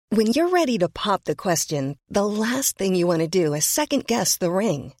When you're ready to pop the question, the last thing you want to do is second-guess the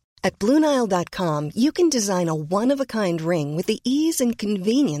ring. At BlueNile.com, you can design a one-of-a-kind ring with the ease and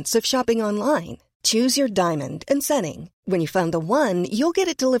convenience of shopping online. Choose your diamond and setting. When you find the one, you'll get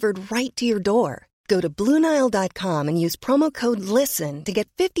it delivered right to your door. Go to BlueNile.com and use promo code LISTEN to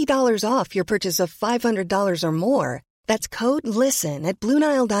get $50 off your purchase of $500 or more. That's code LISTEN at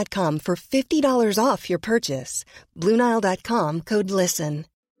BlueNile.com for $50 off your purchase. BlueNile.com, code LISTEN.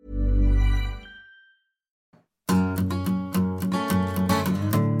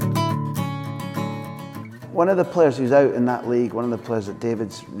 One of the players who's out in that league, one of the players that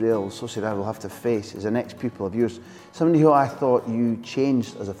David's Real Sociedad will have to face is an ex-pupil of yours, somebody who I thought you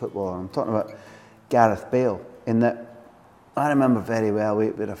changed as a footballer. I'm talking about Gareth Bale, in that I remember very well, we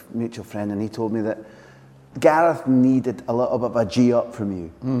had a mutual friend and he told me that Gareth needed a little bit of a G up from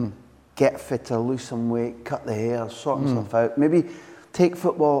you. Get fitter, lose some weight, cut the hair, sort himself out. Maybe take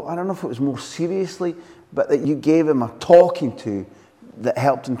football, I don't know if it was more seriously, but that you gave him a talking to that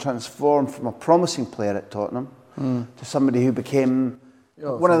helped him transform from a promising player at Tottenham to somebody who became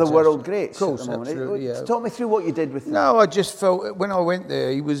one of the world greats. Of course, at the moment. absolutely, yeah. Talk me through what you did with him. No, I just felt when I went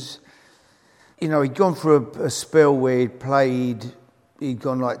there, he was, he'd gone through a spell where he'd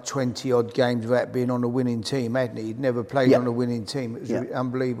gone like 20 odd games without being on a winning team, hadn't he? He'd never played on a winning team. It was an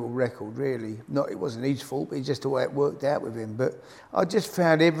unbelievable record, really. It wasn't his fault, but it's just the way it worked out with him. But I just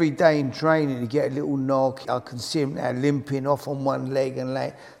found every day in training he'd get a little knock. I could see him now limping off on one leg and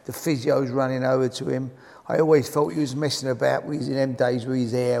like the physio's running over to him. I always felt he was messing about with in them days with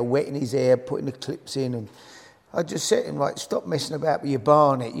his hair, wetting his hair, putting the clips in, and I just said to him, like, stop messing about with your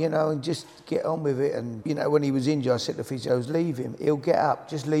barnet, and just get on with it. And, when he was injured, I said to the physios, leave him. He'll get up.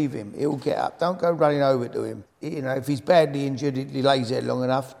 Just leave him. He'll get up. Don't go running over to him. If he's badly injured, he lays there long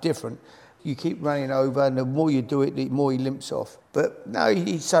enough, different. You keep running over, and the more you do it, the more he limps off. But no,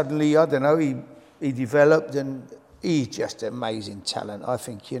 he suddenly, I don't know, he developed, and he's just an amazing talent. I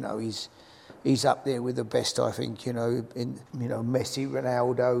think, he's up there with the best, I think, Messi,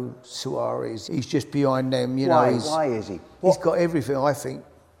 Ronaldo, Suarez. He's just behind them, Why is he? He's got everything, I think.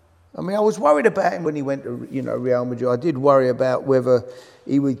 I mean, I was worried about him when he went to, Real Madrid. I did worry about whether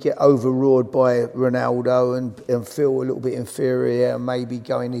he would get overawed by Ronaldo and feel a little bit inferior and maybe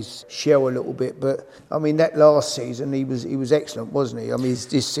go in his shell a little bit. But, I mean, that last season, he was excellent, wasn't he? I mean,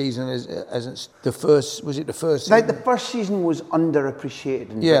 this season hasn't the first season? Like, the first season was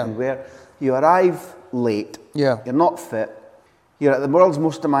underappreciated in Britain, where you arrive late, you're not fit, you're at the world's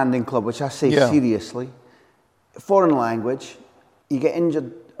most demanding club, which I say seriously, foreign language, you get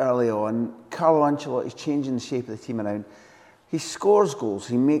injured early on, Carlo Ancelotti's changing the shape of the team around, he scores goals,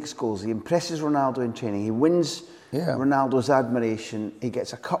 he makes goals, he impresses Ronaldo in training, he wins Ronaldo's admiration, he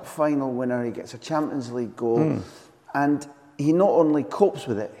gets a cup final winner, he gets a Champions League goal, and he not only copes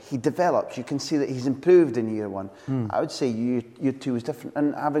with it, he develops. You can see that he's improved in year one. I would say year two was different.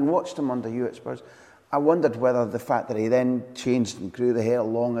 And having watched him under you at Spurs, I wondered whether the fact that he then changed and grew the hair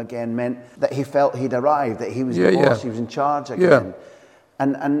long again meant that he felt he'd arrived, that he was the boss, he was in charge again.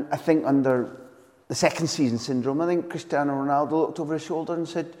 And I think under the second season syndrome, I think Cristiano Ronaldo looked over his shoulder and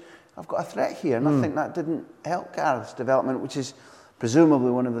said, I've got a threat here. And I think that didn't help Gareth's development, which is presumably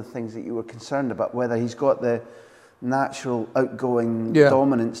one of the things that you were concerned about, whether he's got the natural outgoing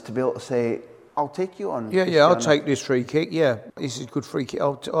dominance to be able to say, I'll take you on. I'll take this free kick. This is a good free kick.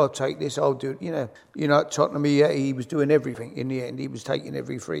 I'll take this. I'll do it. At Tottenham, he was doing everything. In the end, he was taking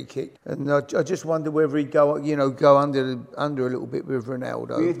every free kick, and I just wonder whether he'd go under a little bit with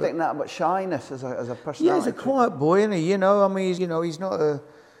Ronaldo. Do you think that about shyness as a personality? Yeah, he's a quiet boy, isn't he? I mean, he's not a.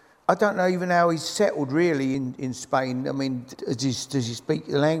 I don't know even how he's settled really in Spain. I mean, does he speak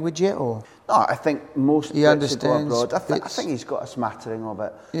the language yet, or? No, I think most he understands. Go abroad. I think he's got a smattering of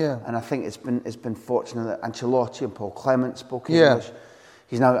it. Yeah. And I think it's been fortunate that Ancelotti and Paul Clement spoke English.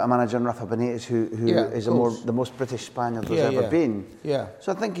 He's now got a manager in Rafa Benitez who is the most British Spaniard there's ever been. Yeah.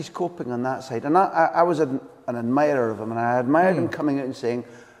 So I think he's coping on that side. And I was an admirer of him, and I admired him coming out and saying,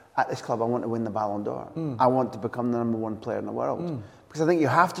 at this club I want to win the Ballon d'Or. I want to become the number one player in the world. Because I think you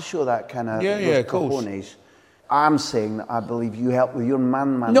have to show that kind of cojones. I'm saying that I believe you helped with your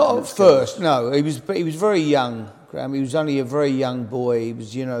man. Not at first, no. He was very young, Graham. He was only a very young boy. He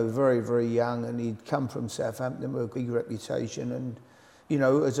was, very, very young, and he'd come from Southampton with a big reputation, and,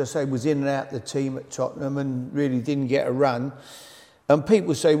 as I say, was in and out the team at Tottenham and really didn't get a run. And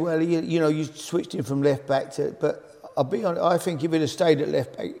people say, well, you switched him from left back to, but I'll be honest, I think if he'd have stayed at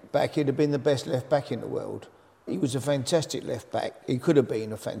left back, he'd have been the best left back in the world. He was a fantastic left back. He could have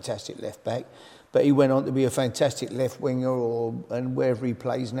been a fantastic left back, but he went on to be a fantastic left winger, and wherever he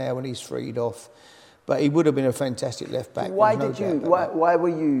plays now when he's freed off. But he would have been a fantastic left back. Why were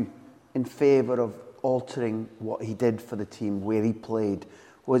you in favour of altering what he did for the team, where he played?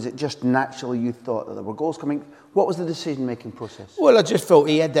 Was it just naturally you thought that there were goals coming? What was the decision-making process? Well, I just felt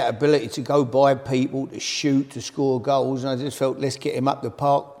he had that ability to go by people, to shoot, to score goals, and I just felt, let's get him up the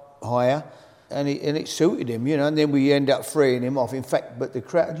park higher, and it suited him, you know, and then we end up freeing him off. In fact, but the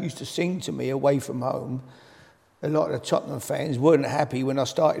crowd used to sing to me away from home. A lot of the Tottenham fans weren't happy when I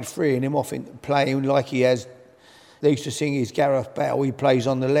started freeing him off into playing like he has. They used to sing his Gareth Bale, he plays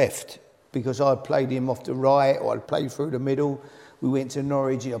on the left, because I played him off the right, or I'd play through the middle. We went to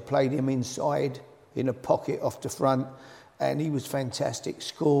Norwich, I played him inside in a pocket off the front, and he was fantastic,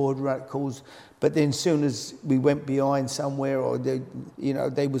 scored, calls. But then as soon as we went behind somewhere, or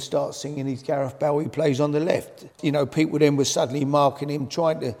they would start singing his Gareth Bale, he plays on the left. You know, people then were suddenly marking him,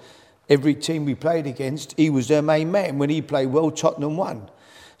 trying to, every team we played against, he was their main man. When he played well, Tottenham won.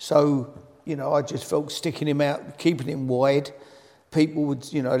 So, you know, I just felt sticking him out, keeping him wide. People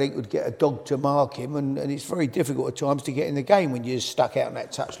would, you know, they would get a dog to mark him, and it's very difficult at times to get in the game when you're stuck out on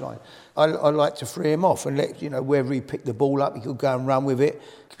that touchline. I like to free him off and let, you know, wherever he picked the ball up, he could go and run with it.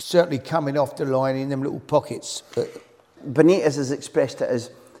 Certainly coming off the line in them little pockets. But Benitez has expressed it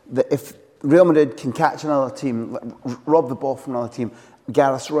as that if Real Madrid can catch another team, rob the ball from another team,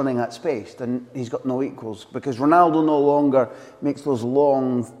 Gareth's running at space, then he's got no equals, because Ronaldo no longer makes those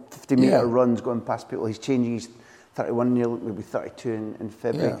long 50-metre runs going past people. He's changing his 31 year, maybe 32 in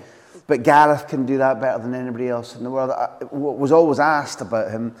February. Yeah. But Gareth can do that better than anybody else in the world. What was always asked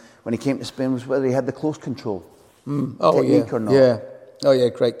about him when he came to Spain was whether he had the close control technique or not. Yeah. Oh yeah,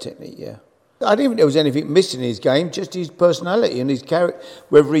 great technique, yeah. I didn't think there was anything missing in his game, just his personality and his character,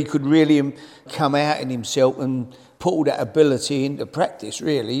 whether he could really come out in himself and put all that ability into practice,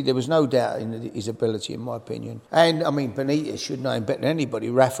 really. There was no doubt in his ability, in my opinion. And, I mean, Benitez should know him better than anybody.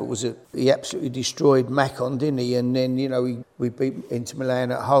 Rafa he absolutely destroyed Macon, didn't he? And then, you know, we beat Inter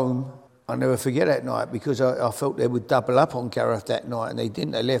Milan at home. I'll never forget that night, because I felt they would double up on Gareth that night, and they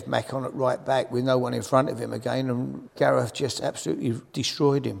didn't. They left Macon at right back with no one in front of him again, and Gareth just absolutely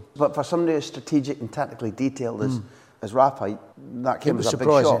destroyed him. But for somebody as strategic and tactically detailed as Rafa, that came as a big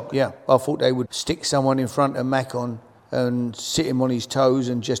shock. Yeah, I thought they would stick someone in front of Macon and sit him on his toes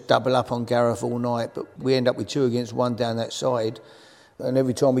and just double up on Gareth all night. But we end up with 2 against 1 down that side. And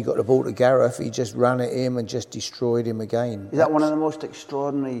every time we got the ball to Gareth, he just ran at him and just destroyed him again. Is that one of the most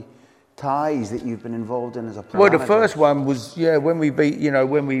extraordinary ties that you've been involved in as a player? Well, the first one was, when we beat,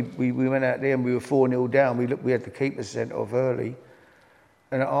 when we went out there and we were 4-0 down, we had the keeper sent off early.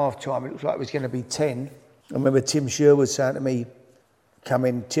 And at half-time, it looked like it was going to be 10. I remember Tim Sherwood saying to me, come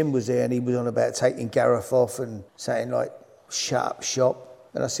in, Tim was there and he was on about taking Gareth off and saying like, shut up shop.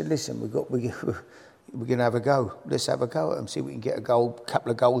 And I said, listen, we're going to have a go. Let's have a go at them, see if we can get a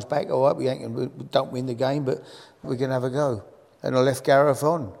couple of goals back. All right, we don't win the game, but we're going to have a go. And I left Gareth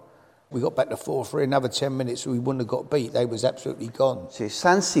on. We got back to 4-3, another 10 minutes, we wouldn't have got beat. They was absolutely gone. So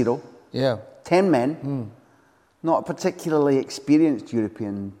San Siro, 10 men, not a particularly experienced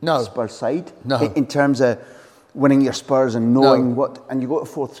European Spurs side in terms of winning your Spurs and knowing what, and you go to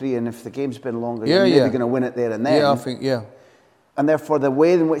 4-3, and if the game's been longer, you're maybe going to win it there and then. Yeah, I think, And therefore, the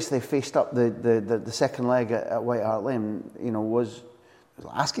way in which they faced up the second leg at White Hart Lane, was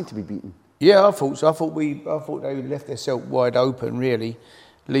asking to be beaten. Yeah, I thought so. I thought they left themselves wide open, really,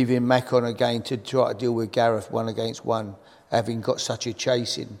 leaving Macon again to try to deal with Gareth 1 against 1, having got such a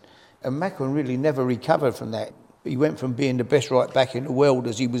chasing. And Macon really never recovered from that. He went from being the best right back in the world,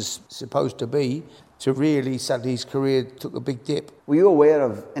 as he was supposed to be, to really suddenly his career took a big dip. Were you aware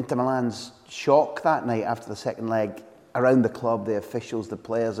of Inter Milan's shock that night after the second leg around the club, the officials, the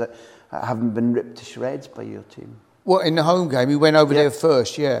players, that haven't been ripped to shreds by your team? Well, in the home game, he went over there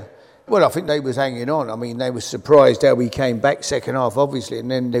first, Well, I think they was hanging on. I mean, they were surprised how we came back second half, obviously, and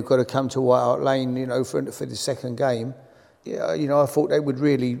then they've got to come to White Hart Lane, for the second game. I thought they would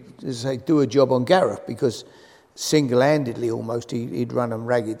really, as I say, do a job on Gareth, because single-handedly almost he'd run them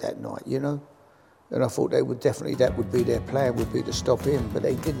ragged that night, And I thought that would be their plan, would be to stop him, but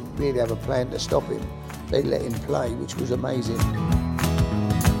they didn't really have a plan to stop him. They let him play, which was amazing.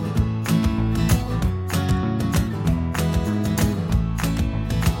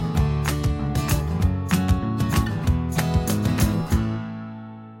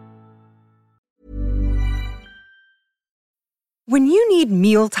 When you need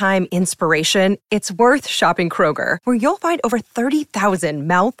mealtime inspiration, it's worth shopping Kroger, where you'll find over 30,000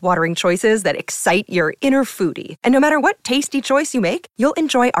 mouth-watering choices that excite your inner foodie. And no matter what tasty choice you make, you'll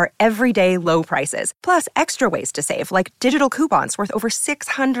enjoy our everyday low prices, plus extra ways to save, like digital coupons worth over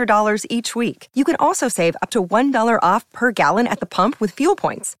 $600 each week. You can also save up to $1 off per gallon at the pump with fuel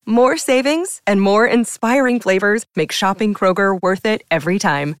points. More savings and more inspiring flavors make shopping Kroger worth it every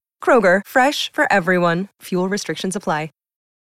time. Kroger, fresh for everyone. Fuel restrictions apply.